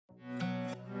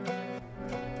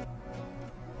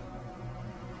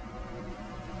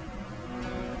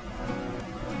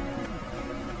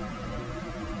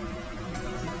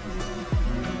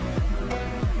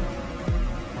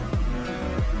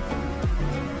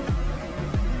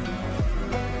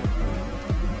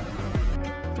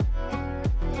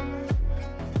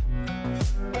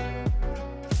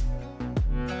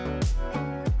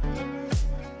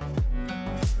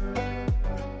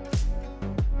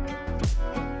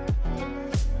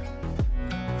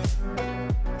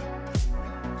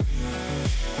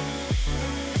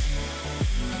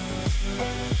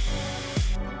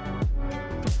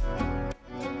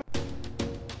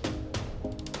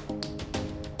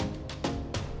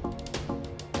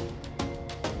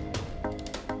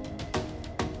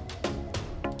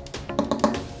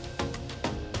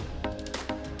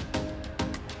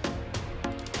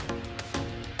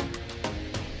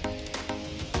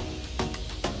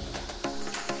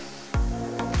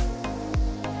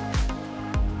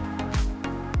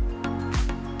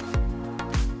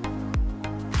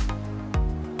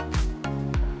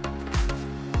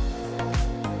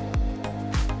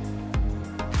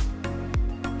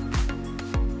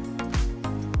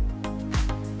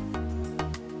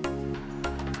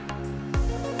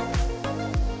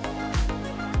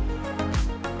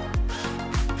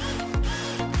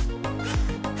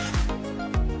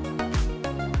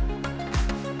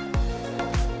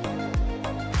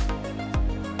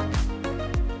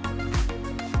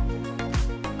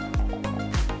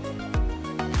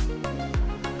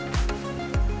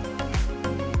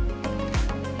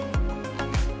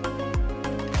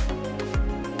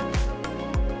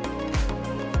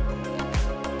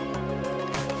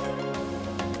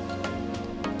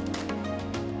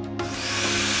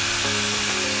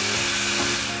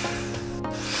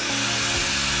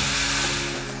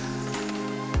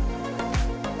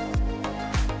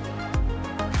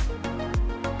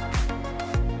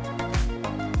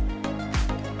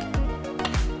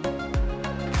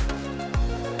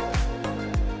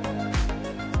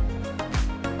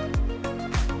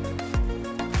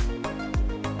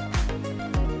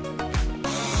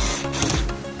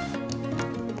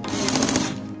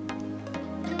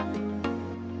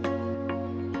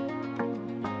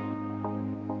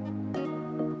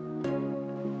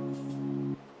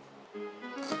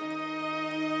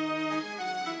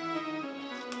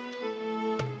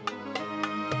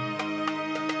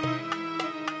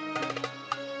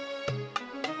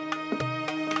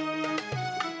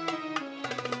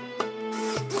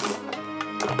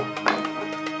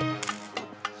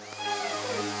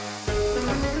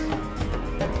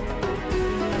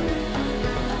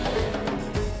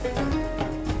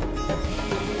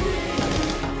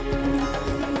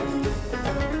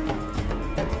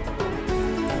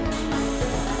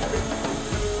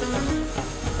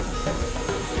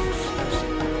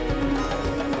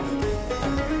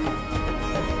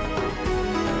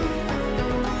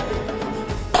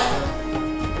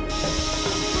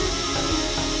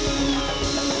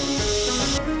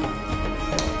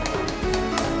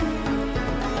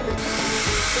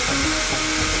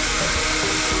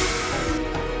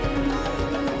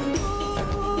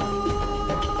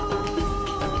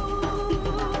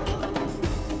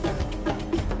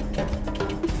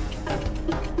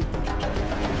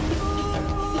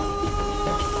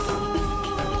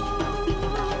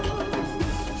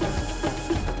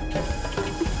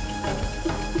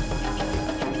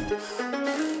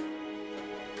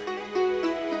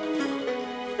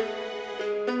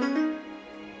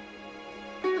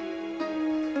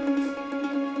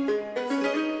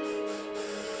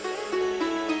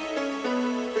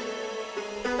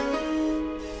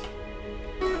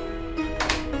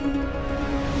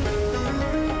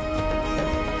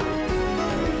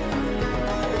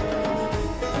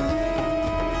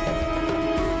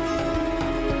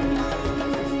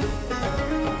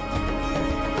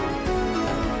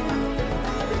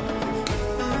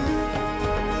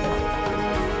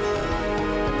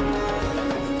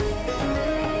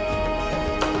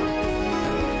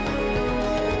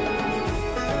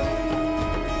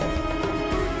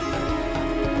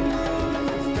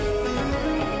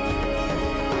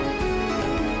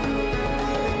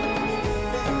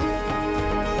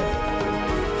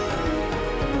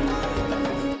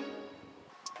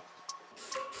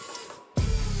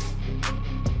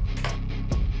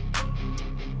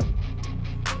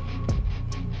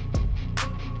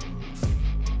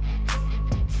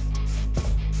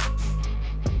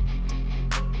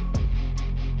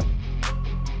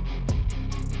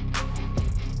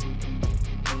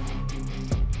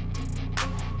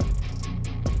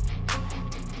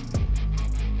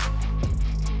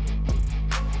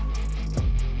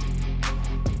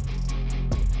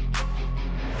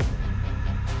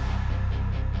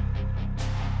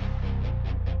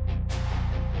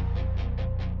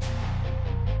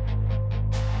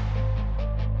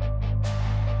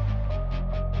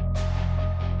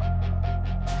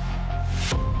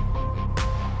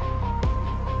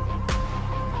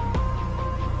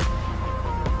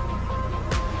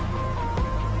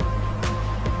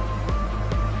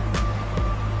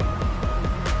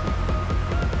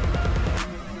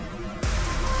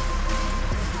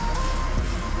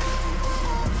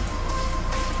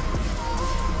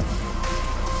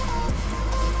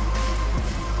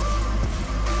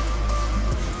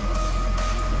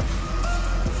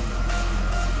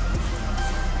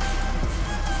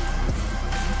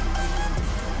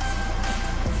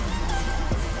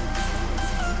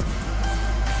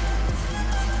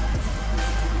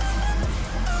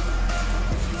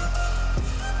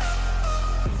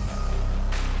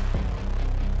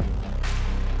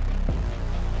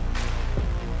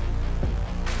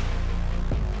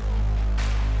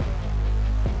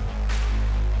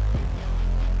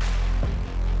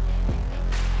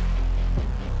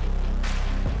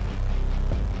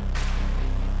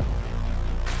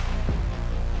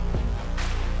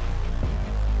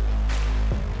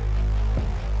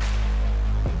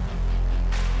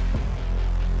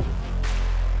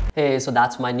Hey, so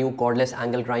that's my new cordless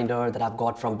angle grinder that I've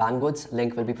got from Banggood's.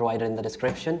 Link will be provided in the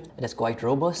description. It is quite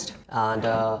robust, and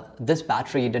this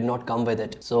battery did not come with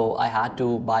it, so I had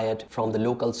to buy it from the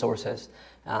local sources.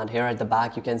 And here at the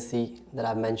back you can see that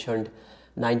I've mentioned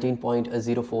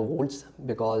 19.04 volts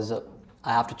because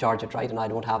I have to charge it, right, and I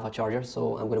don't have a charger,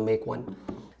 so I'm going to make one.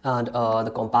 And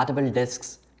the compatible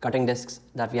discs, cutting discs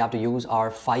that we have to use are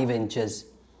 5 inches.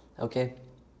 Okay,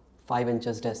 5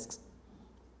 inches discs.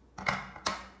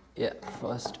 Yeah,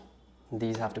 first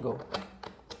these have to go.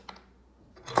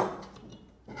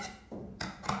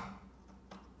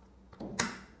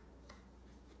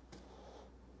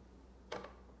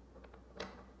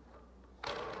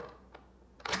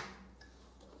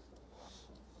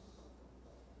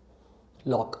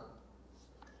 Lock.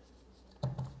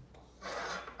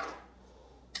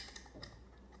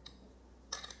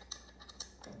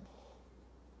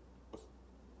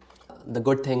 The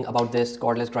good thing about this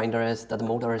cordless grinder is that the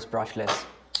motor is brushless,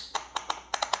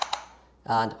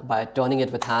 and by turning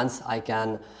it with hands I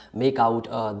can make out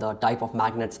the type of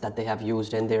magnets that they have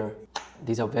used in there.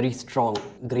 These are very strong,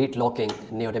 great locking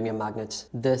neodymium magnets.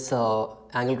 This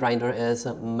angle grinder is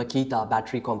Makita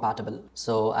battery compatible.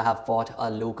 So I have bought a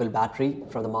local battery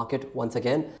from the market once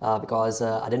again because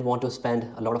I didn't want to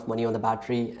spend a lot of money on the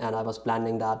battery, and I was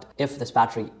planning that if this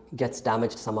battery gets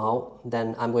damaged somehow,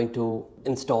 then I'm going to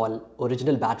install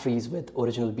original batteries with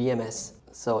original BMS.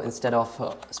 So instead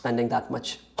of spending that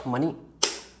much money,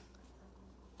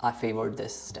 I favored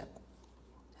this step.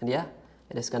 And yeah,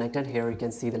 it is connected. Here you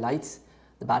can see the lights.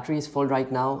 The battery is full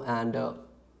right now, and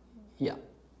yeah,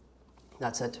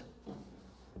 that's it.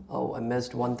 Oh, I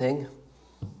missed one thing.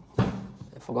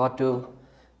 I forgot to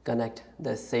connect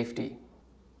the safety.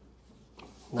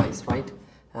 Nice, right?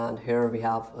 And here we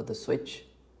have the switch.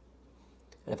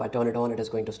 And if I turn it on, it is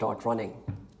going to start running.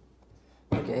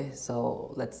 Okay,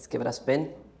 so let's give it a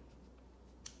spin.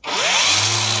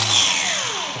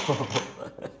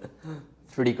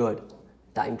 Pretty good.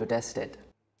 Time to test it.